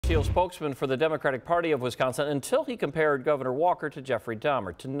controversial spokesman for the Democratic Party of Wisconsin until he compared Governor Walker to Jeffrey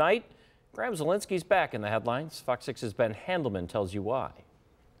Dahmer. Tonight, Graeme Zielinski's back in the headlines. Fox 6's Ben Handelman tells you why.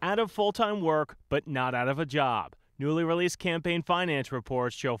 Out of full-time work, but not out of a job. Newly released campaign finance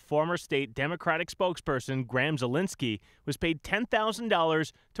reports show former state Democratic spokesperson Graeme Zielinski was paid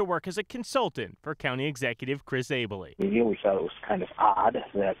 $10,000 to work as a consultant for County Executive Chris Abele. We always thought it was kind of odd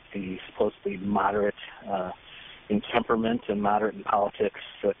that the supposedly moderate in temperament and moderate in politics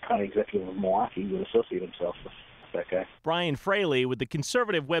county executive of Milwaukee would associate himself with that guy. Brian Fraley with the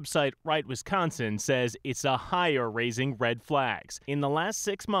conservative website Right Wisconsin says it's a hire raising red flags. In the last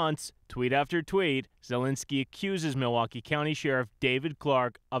 6 months, tweet after tweet, Zielinski accuses Milwaukee County Sheriff David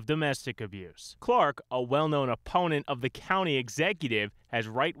Clark of domestic abuse. Clark, a well-known opponent of the county executive, has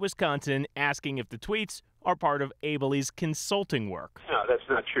Right Wisconsin asking if the tweets are part of Abele's consulting work. No, that's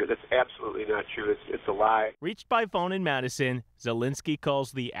not true. That's absolutely not true. It's a lie. Reached by phone in Madison, Zielinski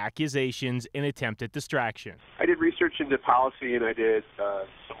calls the accusations an attempt at distraction. I did research into policy, and I did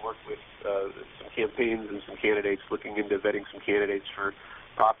some work with some campaigns and some candidates, looking into vetting some candidates for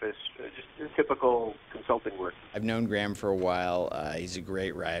office, just typical consulting work. I've known Graeme for a while. He's a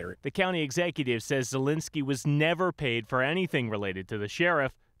great writer. The county executive says Zielinski was never paid for anything related to the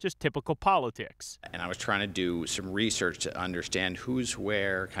sheriff, just typical politics. And I was trying to do some research to understand who's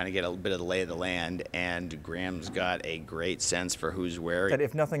where, kind of get a bit of the lay of the land, and Graeme's got a great sense for who's where. That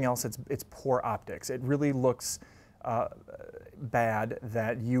if nothing else, it's poor optics. It really looks bad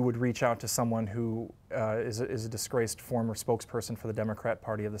that you would reach out to someone who is a disgraced former spokesperson for the Democrat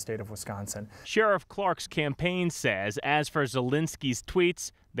Party of the state of Wisconsin. Sheriff Clark's campaign says, as for Zielinski's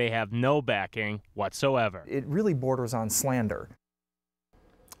tweets, they have no backing whatsoever. It really borders on slander.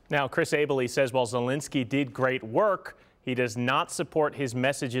 Now, Chris Abele says while Zielinski did great work, he does not support his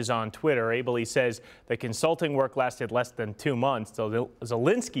messages on Twitter. Abele says the consulting work lasted less than 2 months. So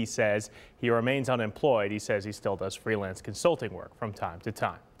Zielinski says he remains unemployed. He says he still does freelance consulting work from time to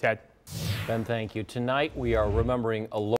time. Ted? Ben, thank you. Tonight we are remembering a